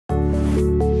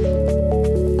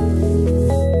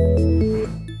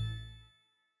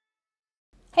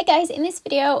guys, in this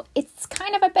video, it's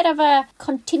kind of a bit of a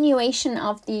continuation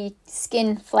of the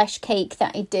skin flesh cake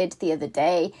that I did the other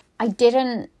day. I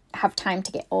didn't have time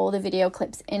to get all the video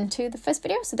clips into the first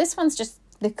video, so this one's just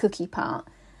the cookie part.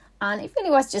 And it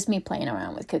really was just me playing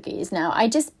around with cookies. Now, I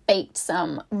just baked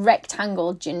some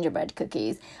rectangle gingerbread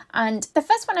cookies. And the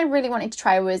first one I really wanted to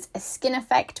try was a skin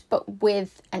effect, but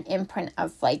with an imprint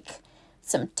of like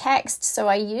some text. So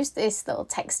I used this little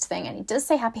text thing, and it does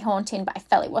say happy haunting, but I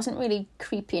felt it wasn't really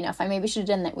creepy enough. I maybe should have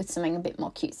done that with something a bit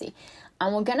more cutesy.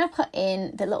 And we're going to put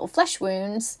in the little flesh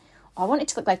wounds. I want it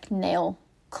to look like nail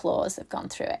claws have gone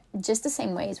through it, just the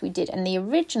same way as we did in the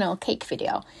original cake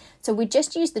video. So we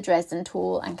just used the Dresden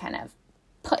tool and kind of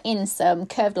put in some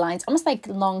curved lines, almost like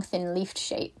long thin leafed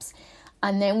shapes,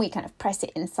 and then we kind of press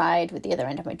it inside with the other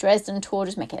end of my Dresden tool,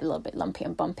 just make it a little bit lumpy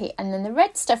and bumpy. And then the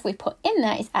red stuff we put in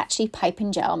there is actually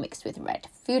piping gel mixed with red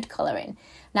food colouring.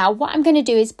 Now what I'm going to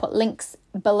do is put links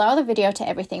below the video to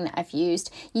everything that I've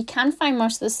used. You can find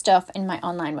most of the stuff in my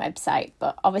online website,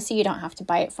 but obviously you don't have to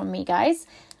buy it from me, guys.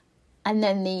 And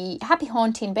then the happy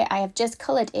haunting bit I have just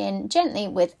coloured in gently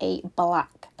with a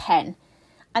black pen.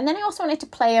 And then I also wanted to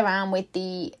play around with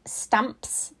the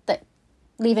stamps that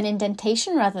leave an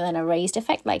indentation rather than a raised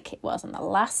effect like it was on the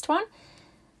last one.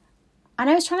 And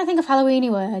I was trying to think of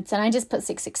Halloweeny words, and I just put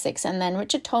 666, and then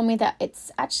Richard told me that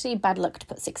it's actually bad luck to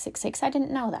put 666. I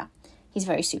didn't know that. He's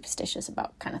very superstitious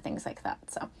about kind of things like that.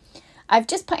 So I've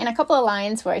just put in a couple of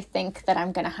lines where I think that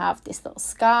I'm going to have this little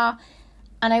scar,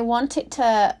 and I want it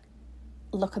to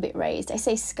look a bit raised. I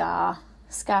say scar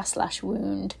slash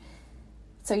wound.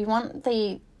 So you want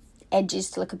the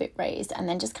edges to look a bit raised, and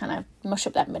then just kind of mush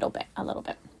up that middle bit a little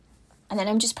bit. And then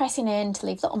I'm just pressing in to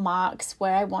leave little marks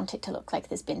where I want it to look like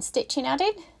there's been stitching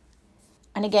added.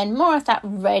 And again, more of that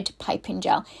red piping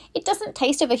gel. It doesn't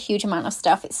taste of a huge amount of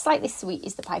stuff. It's slightly sweet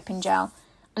is the piping gel.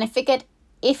 And I figured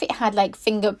if it had like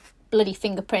bloody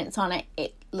fingerprints on it,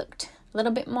 it looked a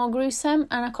little bit more gruesome.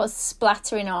 And of course,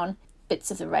 splattering on bits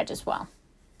of the red as well.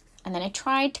 And then I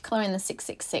tried to colour in the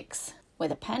 666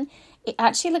 with a pen. It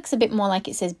actually looks a bit more like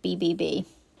it says BBB.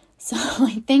 So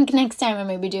I think next time I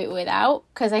maybe do it without,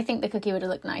 because I think the cookie would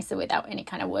have looked nicer without any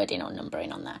kind of wording or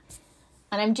numbering on there.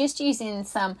 And I'm just using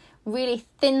some really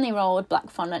thinly rolled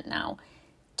black fondant now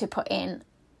to put in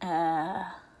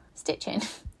stitching.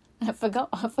 I forgot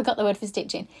the word for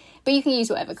stitching. But you can use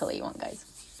whatever colour you want, guys.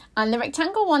 And the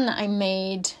rectangle one that I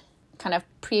made kind of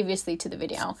previously to the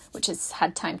video, which has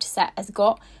had time to set, has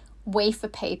got wafer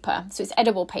paper. So it's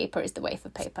edible paper is the wafer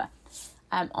paper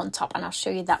on top, and I'll show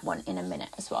you that one in a minute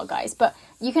as well, guys. But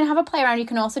you can have a play around. You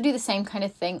can also do the same kind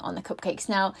of thing on the cupcakes.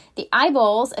 Now the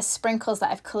eyeballs are sprinkles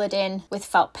that I've coloured in with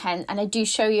felt pen, and I do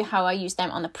show you how I use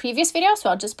them on the previous video, so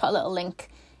I'll just put a little link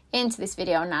into this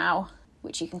video now,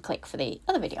 which you can click for the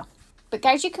other video. But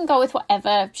guys, you can go with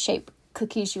whatever shape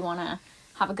cookies you want to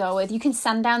have a go with. You can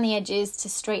sand down the edges to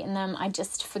straighten them. I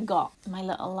just forgot my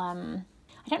little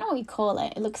I don't know what you call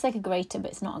it. It looks like a grater,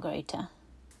 but it's not a grater.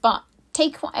 But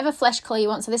take whatever flesh colour you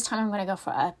want. So this time I'm going to go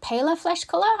for a paler flesh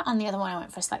colour. On the other one I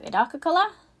went for a slightly darker colour.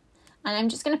 And I'm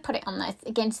just going to put it on there.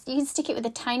 Again, you can stick it with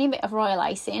a tiny bit of royal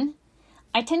icing.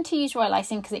 I tend to use royal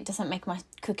icing because it doesn't make my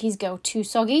cookies go too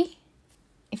soggy.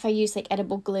 If I use like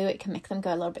edible glue, it can make them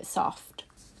go a little bit soft.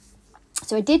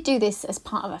 So I did do this as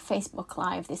part of a Facebook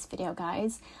Live, this video,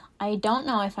 guys. I don't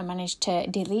know if I managed to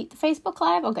delete the Facebook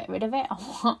Live or get rid of it or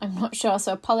what, I'm not sure.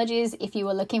 So apologies if you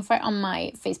were looking for it on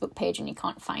my Facebook page and you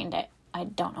can't find it. I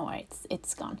don't know where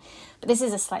it's gone. But this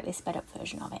is a slightly sped up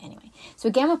version of it anyway. So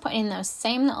again, we're putting in those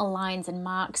same little lines and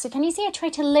marks. So can you see I try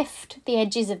to lift the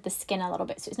edges of the skin a little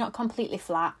bit so it's not completely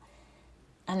flat,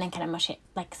 and then kind of mush it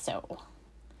like so.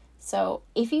 So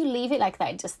if you leave it like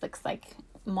that, it just looks like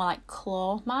more like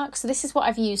claw marks. So this is what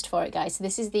I've used for it, guys. So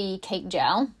this is the cake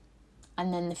gel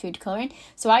and then the food colouring.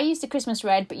 So I used the Christmas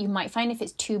red, but you might find if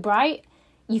it's too bright,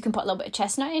 you can put a little bit of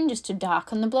chestnut in just to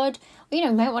darken the blood. Or,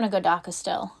 you might want to go darker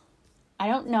still. I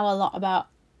don't know a lot about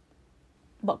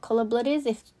what colour blood is,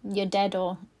 if you're dead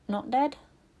or not dead.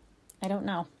 I don't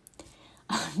know.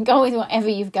 Go with whatever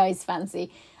you guys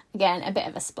fancy. Again, a bit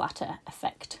of a splatter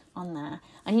effect on there.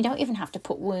 And you don't even have to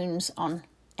put wounds on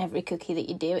every cookie that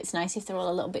you do. It's nice if they're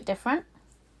all a little bit different.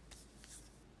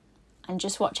 And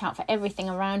just watch out for everything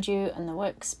around you and the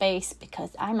workspace, because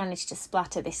I managed to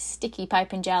splatter this sticky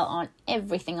piping gel on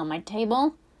everything on my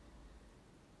table.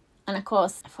 And of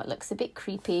course, I thought it looks a bit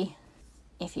creepy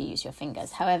if you use your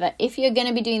fingers. However, if you're going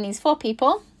to be doing these for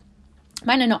people,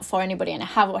 mine are not for anybody and I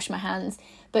have washed my hands,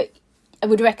 but I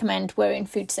would recommend wearing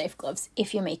food safe gloves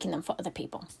if you're making them for other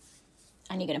people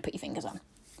and you're going to put your fingers on.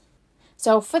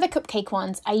 So for the cupcake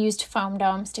ones, I used foam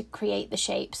domes to create the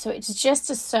shape. So it's just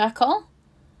a circle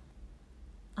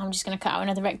I'm just going to cut out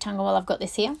another rectangle while I've got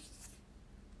this here.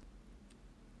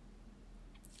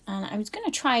 And I was going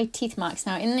to try teeth marks.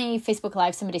 Now, in the Facebook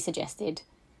Live, somebody suggested,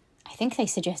 I think they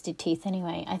suggested teeth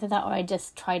anyway. Either that or I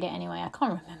just tried it anyway. I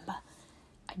can't remember.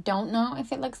 I don't know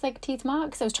if it looks like teeth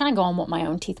marks. I was trying to go on what my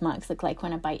own teeth marks look like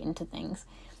when I bite into things.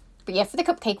 But yeah, for the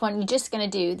cupcake one, you're just going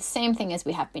to do the same thing as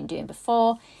we have been doing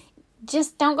before.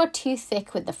 Just don't go too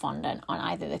thick with the fondant on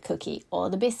either the cookie or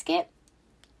the biscuit.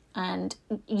 And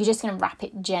you're just going to wrap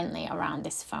it gently around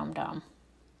this foam dome.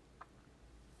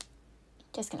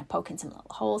 Just going to poke in some little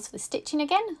holes for the stitching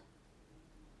again.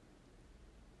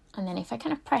 And then if I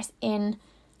kind of press in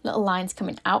little lines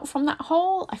coming out from that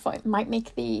hole, I thought it might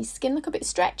make the skin look a bit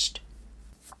stretched.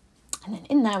 And then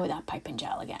in there with our piping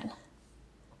gel again.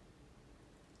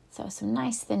 So some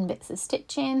nice thin bits of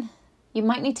stitching. You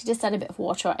might need to just add a bit of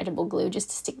water or edible glue just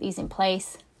to stick these in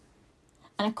place.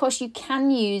 And of course you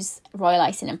can use royal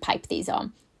icing and pipe these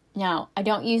on. Now, I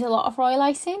don't use a lot of royal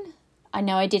icing. I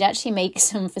know I did actually make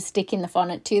some for sticking the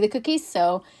fondant to the cookies,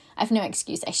 so I have no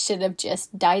excuse. I should have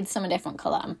just dyed some a different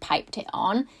colour and piped it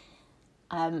on,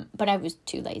 but I was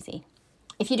too lazy.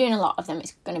 If you're doing a lot of them,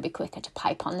 it's going to be quicker to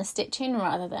pipe on the stitching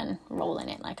rather than rolling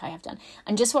it like I have done.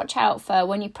 And just watch out for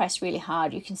when you press really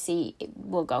hard, you can see it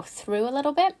will go through a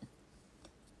little bit.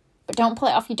 But don't pull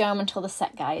it off your dome until the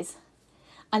set, guys.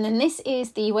 And then this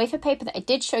is the wafer paper that I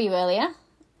did show you earlier.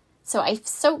 So I've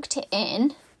soaked it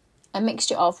in a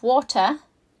mixture of water,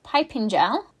 piping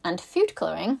gel, and food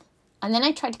colouring. And then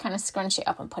I tried to kind of scrunch it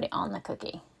up and put it on the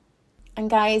cookie. And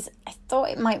guys, I thought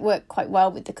it might work quite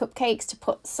well with the cupcakes to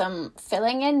put some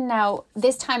filling in. Now,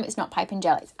 this time it's not piping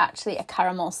gel, it's actually a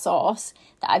caramel sauce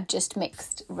that I've just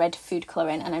mixed red food colour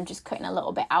in, and I'm just cutting a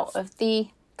little bit out of the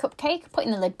cupcake,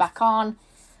 putting the lid back on,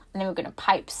 and then we're going to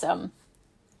pipe some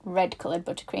red coloured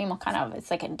buttercream, or kind of, it's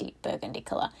like a deep burgundy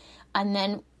colour. And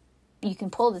then you can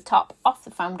pull the top off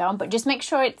the foam dome, but just make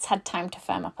sure it's had time to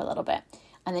firm up a little bit.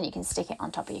 And then you can stick it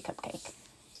on top of your cupcake.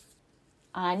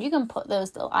 And you can put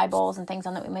those little eyeballs and things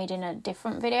on that we made in a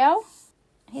different video.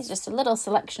 Here's just a little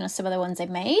selection of some of the ones I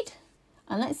made.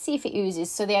 And let's see if it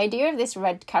oozes. So the idea of this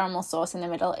red caramel sauce in the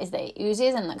middle is that it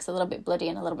oozes and looks a little bit bloody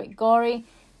and a little bit gory.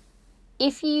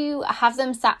 If you have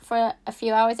them sat for a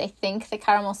few hours, I think the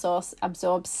caramel sauce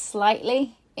absorbs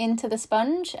slightly into the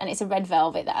sponge. And it's a red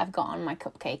velvet that I've got on my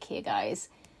cupcake here, guys.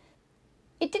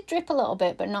 It did drip a little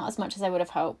bit, but not as much as I would have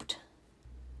hoped.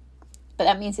 But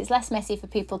that means it's less messy for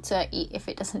people to eat if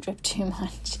it doesn't drip too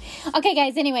much. Okay,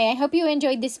 guys, anyway, I hope you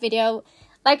enjoyed this video.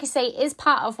 Like I say, it is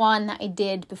part of one that I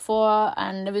did before,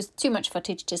 and there was too much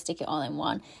footage to stick it all in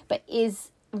one, but is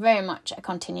very much a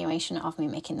continuation of me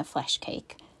making the flesh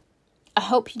cake. I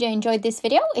hope you enjoyed this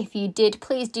video. If you did,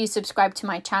 please do subscribe to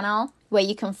my channel, where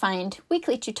you can find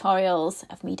weekly tutorials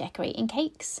of me decorating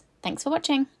cakes. Thanks for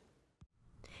watching.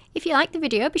 If you liked the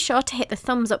video, be sure to hit the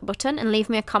thumbs up button and leave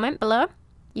me a comment below.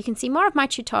 You can see more of my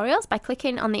tutorials by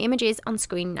clicking on the images on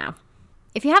screen now.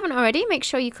 If you haven't already, make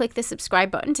sure you click the subscribe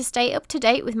button to stay up to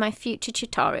date with my future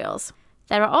tutorials.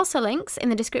 There are also links in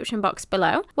the description box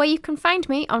below where you can find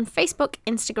me on Facebook,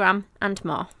 Instagram, and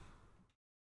more.